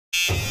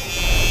Hey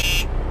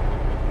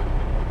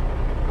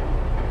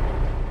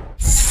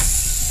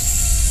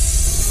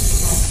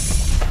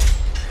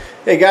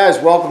guys,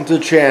 welcome to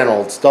the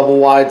channel. It's Double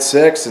Wide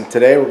 6 and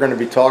today we're going to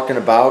be talking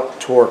about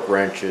torque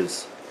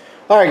wrenches.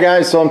 Alright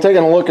guys, so I'm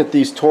taking a look at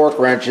these torque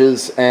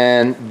wrenches,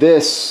 and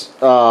this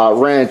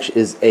wrench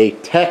is a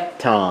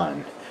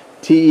Tekton,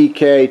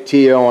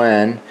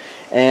 T-E-K-T-O-N,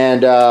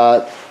 and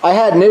I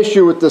had an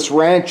issue with this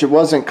wrench. It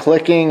wasn't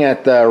clicking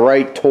at the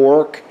right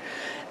torque,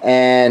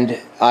 and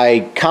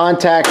I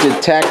contacted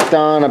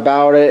Tekton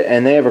about it,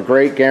 and they have a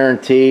great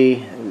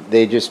guarantee.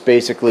 They just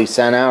basically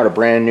sent out a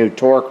brand new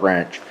torque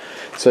wrench.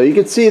 So you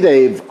can see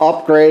they've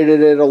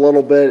upgraded it a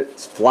little bit.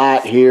 It's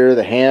flat here.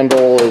 The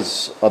handle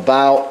is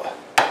about,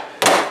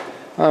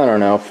 I don't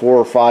know, 4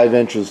 or 5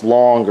 inches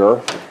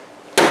longer.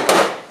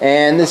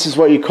 And this is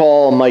what you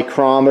call a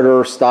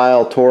micrometer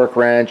style torque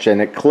wrench,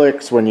 and it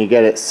clicks when you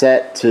get it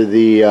set to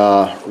the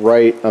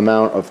right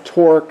amount of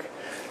torque.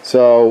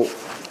 So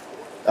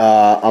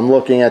I'm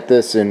looking at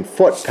this in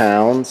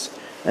foot-pounds,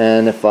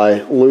 and if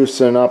I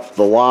loosen up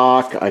the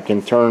lock, I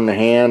can turn the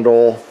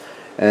handle.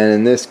 And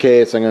in this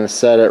case, I'm going to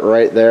set it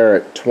right there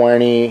at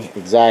 20,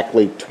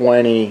 exactly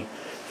 20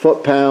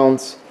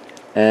 foot-pounds.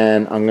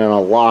 And I'm going to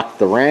lock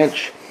the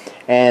wrench.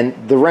 And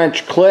the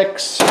wrench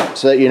clicks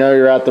so that you know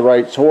you're at the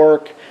right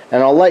torque.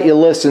 And I'll let you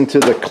listen to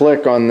the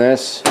click on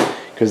this,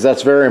 because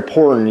that's very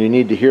important. You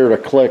need to hear the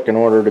click in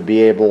order to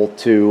be able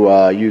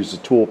to use the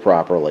tool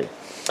properly.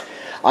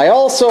 I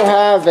also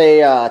have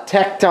a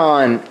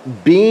Tekton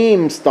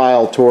beam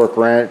style torque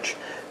wrench.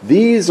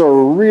 These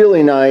are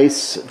really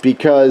nice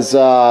because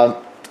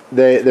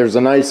there's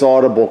a nice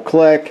audible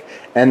click,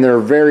 and they're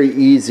very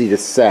easy to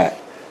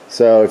set.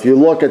 So if you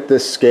look at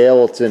this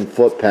scale, it's in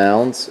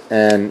foot-pounds,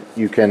 and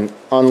you can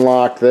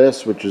unlock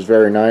this, which is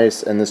very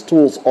nice, and this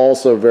tool's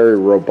also very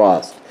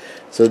robust.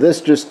 So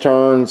this just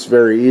turns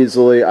very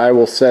easily. I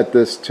will set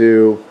this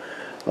to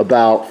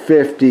about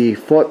 50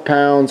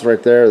 foot-pounds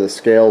right there. The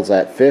scale's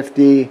at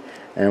 50,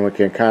 and we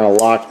can kind of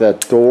lock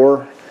that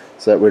door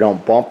so that we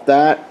don't bump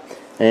that.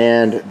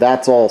 And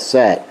that's all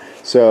set.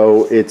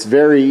 So it's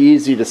very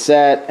easy to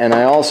set, and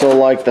I also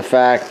like the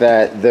fact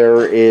that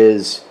there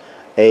is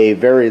a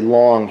very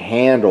long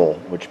handle,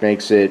 which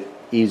makes it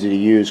easy to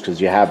use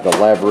because you have the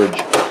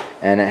leverage,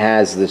 and it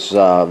has this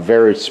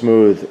very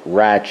smooth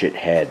ratchet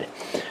head.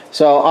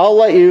 So I'll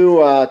let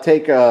you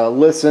take a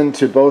listen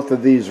to both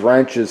of these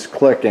wrenches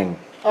clicking.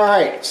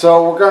 Alright,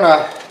 so we're going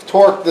to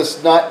torque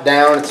this nut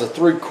down. It's a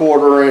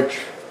 3/4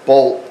 inch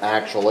bolt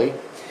actually,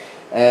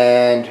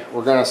 and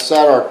we're going to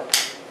set our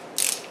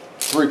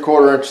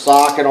 3/4 inch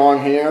socket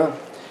on here,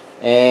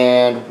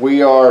 and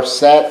we are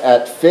set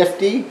at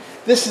 50.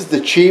 This is the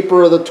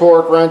cheaper of the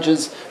torque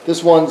wrenches.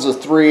 This one's a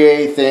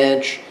 3/8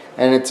 inch,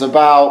 and it's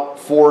about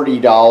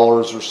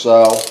 $40 or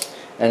so,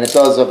 and it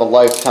does have a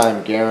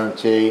lifetime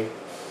guarantee.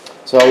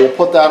 So we'll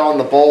put that on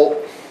the bolt,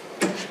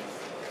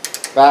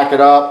 back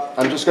it up.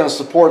 I'm just going to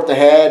support the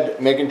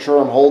head, making sure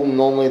I'm holding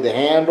only the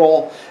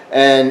handle,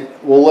 and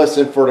we'll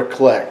listen for the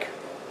click.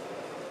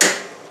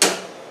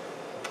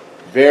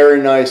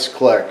 Very nice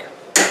click.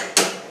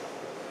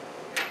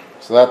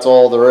 So that's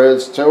all there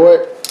is to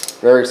it.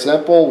 Very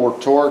simple. We're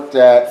torqued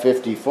at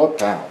 50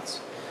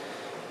 foot-pounds.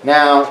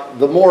 Now,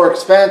 the more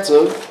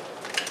expensive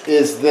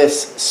is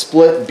this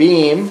split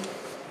beam.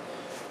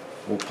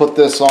 We'll put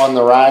this on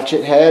the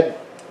ratchet head.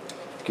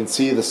 You can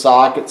see the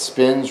socket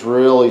spins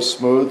really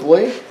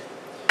smoothly.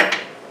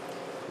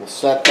 We'll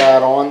set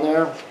that on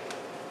there.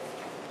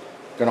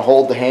 Going to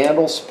hold the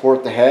handle,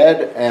 support the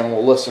head, and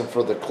we'll listen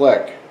for the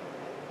click.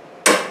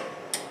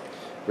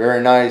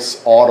 Very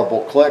nice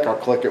audible click. I'll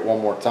click it one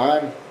more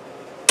time.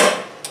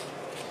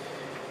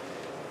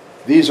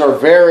 These are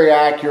very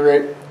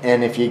accurate,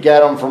 and if you get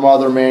them from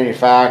other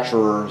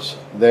manufacturers,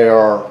 they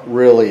are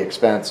really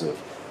expensive.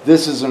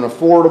 This is an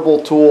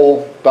affordable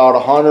tool, about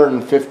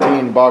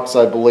 115 bucks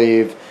I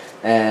believe,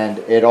 and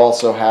it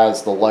also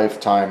has the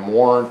lifetime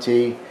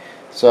warranty.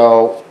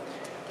 So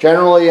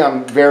generally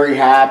I'm very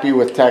happy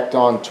with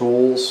Tekton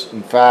tools.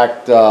 In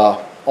fact,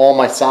 all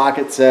my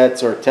socket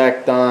sets are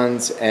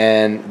Tektons,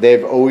 and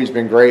they've always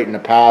been great in the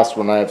past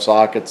when I have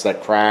sockets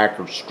that crack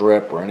or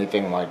strip or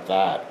anything like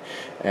that.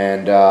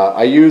 And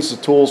I use the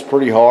tools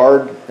pretty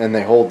hard, and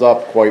they hold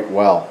up quite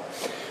well.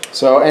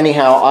 So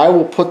anyhow, I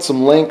will put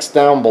some links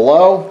down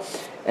below,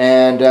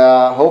 and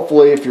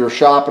hopefully if you're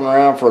shopping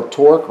around for a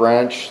torque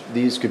wrench,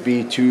 these could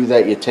be two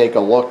that you take a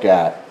look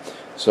at.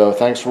 So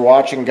thanks for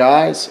watching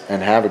guys,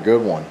 and have a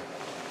good one.